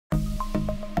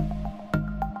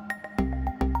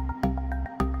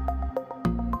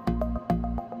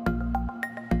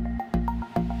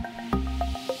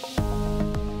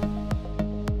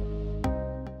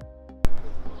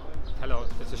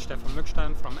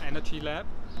Hassan from Energylab.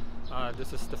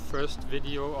 This is the first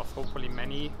video of hopefully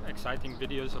many exciting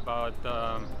videos about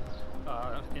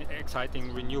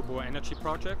exciting renewable energy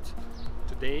projects.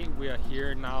 Today we are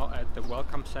here now at the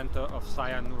Welcome Center of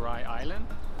Nurai Island,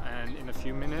 and in a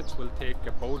few minutes we'll take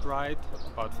a boat ride,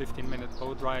 about 15-minute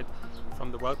boat ride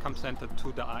from the Welcome Center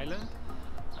to the island.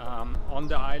 On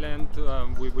the island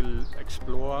we will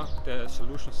explore the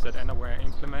solutions that Enerware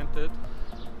implemented.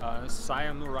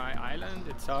 Nurai Island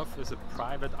itself is a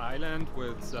private island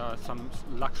with some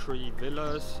luxury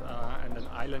villas and an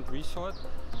island resort.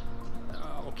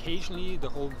 Occasionally the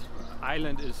whole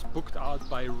island is booked out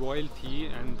by royalty,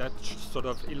 and that sort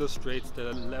of illustrates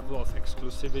the level of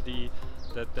exclusivity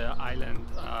that the island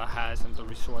has and the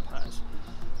resort has.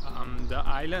 The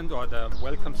island, or the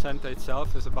Welcome Center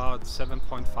itself, is about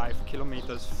 7.5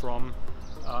 kilometers from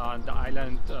the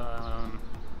island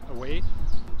away.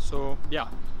 So yeah,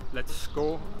 let's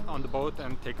go on the boat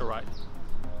and take a ride.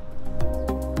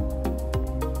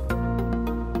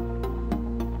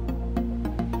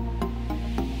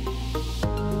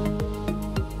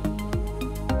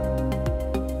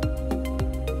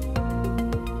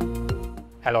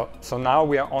 Hello, so now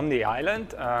we are on the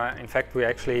island. In fact, we're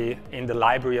actually in the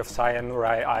library of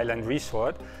Nurai Island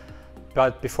Resort.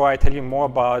 But before I tell you more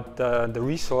about the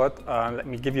resort, let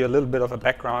me give you a little bit of a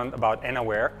background about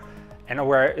Enerware.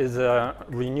 Enerware is a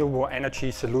renewable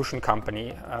energy solution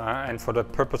company, and for the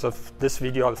purpose of this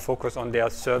video I'll focus on their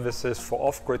services for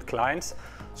off-grid clients.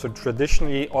 So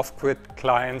traditionally off-grid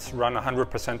clients run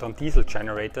 100% on diesel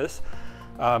generators.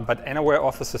 But Enerware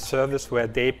offers a service where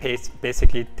they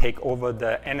basically take over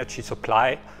the energy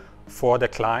supply for the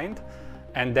client,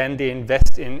 and then they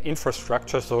invest in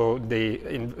infrastructure. So they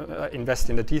invest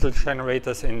in the diesel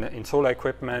generators, in solar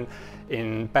equipment,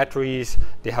 in batteries.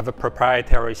 They have a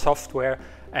proprietary software,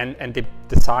 and they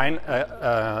design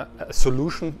a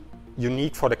solution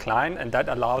unique for the client, and that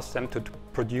allows them to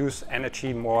produce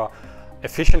energy more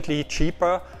efficiently,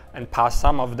 cheaper, and pass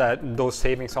some of those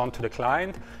savings on to the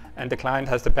client. And the client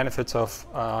has the benefits of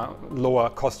lower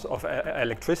cost of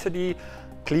electricity,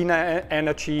 cleaner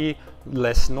energy,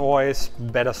 less noise,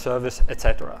 better service,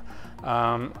 etc.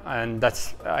 And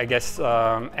that's, I guess,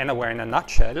 Enerware in a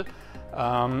nutshell.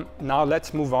 Now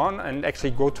let's move on and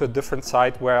actually go to a different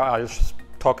site where I'll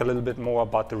talk a little bit more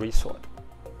about the resort.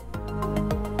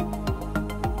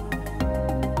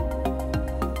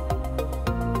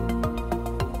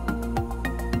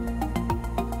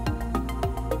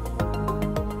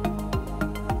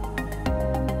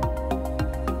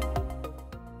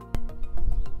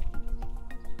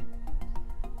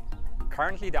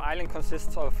 Currently the island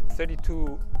consists of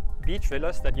 32 beach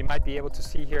villas that you might be able to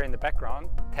see here in the background,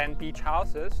 10 beach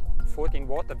houses, 14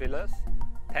 water villas,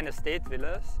 10 estate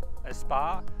villas, a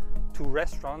spa, 2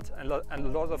 restaurants, and a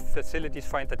lot of facilities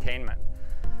for entertainment.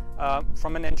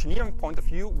 From an engineering point of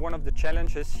view, one of the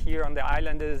challenges here on the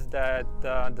island is that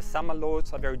the summer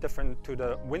loads are very different to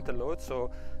the winter loads, so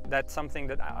that's something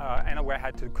that Enerware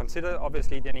had to consider.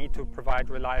 Obviously they need to provide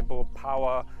reliable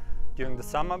power during the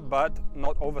summer, but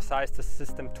not oversize the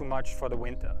system too much for the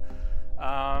winter.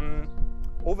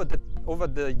 Over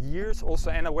the years, also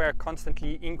Enerware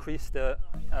constantly increased the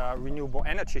renewable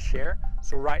energy share.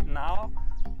 So right now,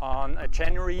 on a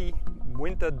January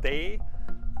winter day,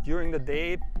 during the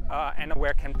day,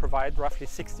 Enerware can provide roughly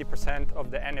 60% of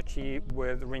the energy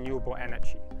with renewable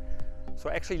energy. So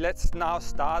actually let's now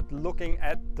start looking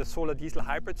at the solar diesel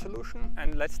hybrid solution,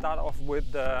 and let's start off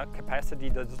with the capacity,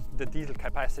 the diesel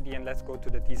capacity, and let's go to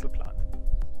the diesel plant.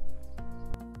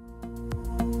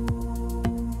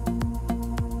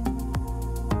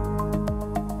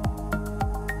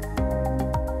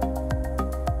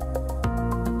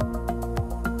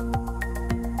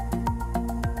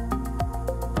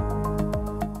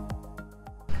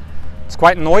 It's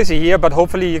quite noisy here, but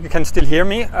hopefully you can still hear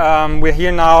me. We're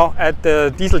here now at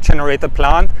the diesel generator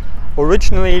plant.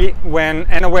 Originally, when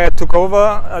Enerware took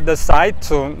over the site,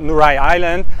 so Nurai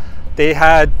Island, they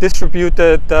had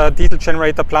distributed the diesel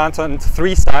generator plants on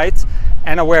 3 sites.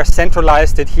 Enerware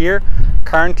centralized it here.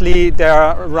 Currently they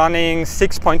are running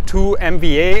 6.2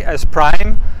 MVA as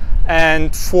prime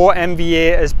and 4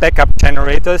 MVA as backup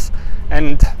generators.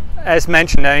 And as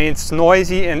mentioned, it's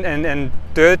noisy and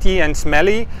dirty and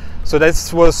smelly. So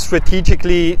this was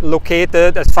strategically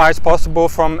located as far as possible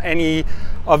from any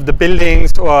of the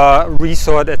buildings or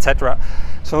resort, etc.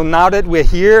 So now that we're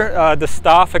here, the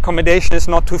staff accommodation is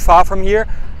not too far from here,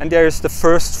 and there is the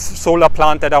first solar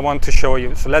plant that I want to show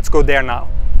you. So let's go there now.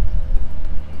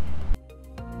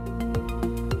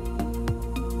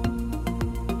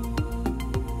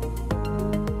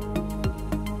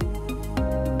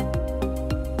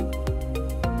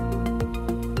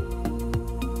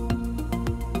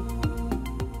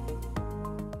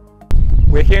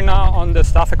 We're here now on the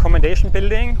staff accommodation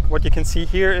building. What you can see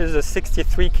here is a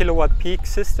 63 kilowatt peak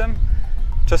system.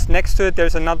 Just next to it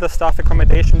there's another staff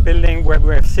accommodation building where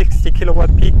we have 60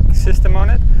 kilowatt peak system on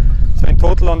it. So in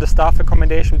total on the staff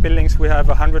accommodation buildings we have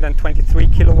 123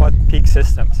 kilowatt peak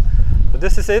systems. So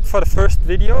this is it for the first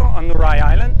video on Nurai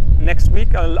Island. Next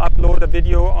week I'll upload a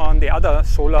video on the other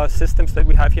solar systems that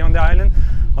we have here on the island,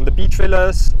 on the beach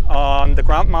villas, on the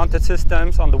ground mounted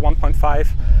systems, on the 1.5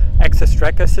 access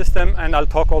tracker system, and I'll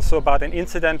talk also about an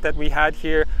incident that we had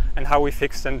here and how we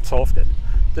fixed and solved it.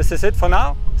 This is it for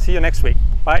now. See you next week.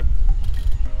 Bye.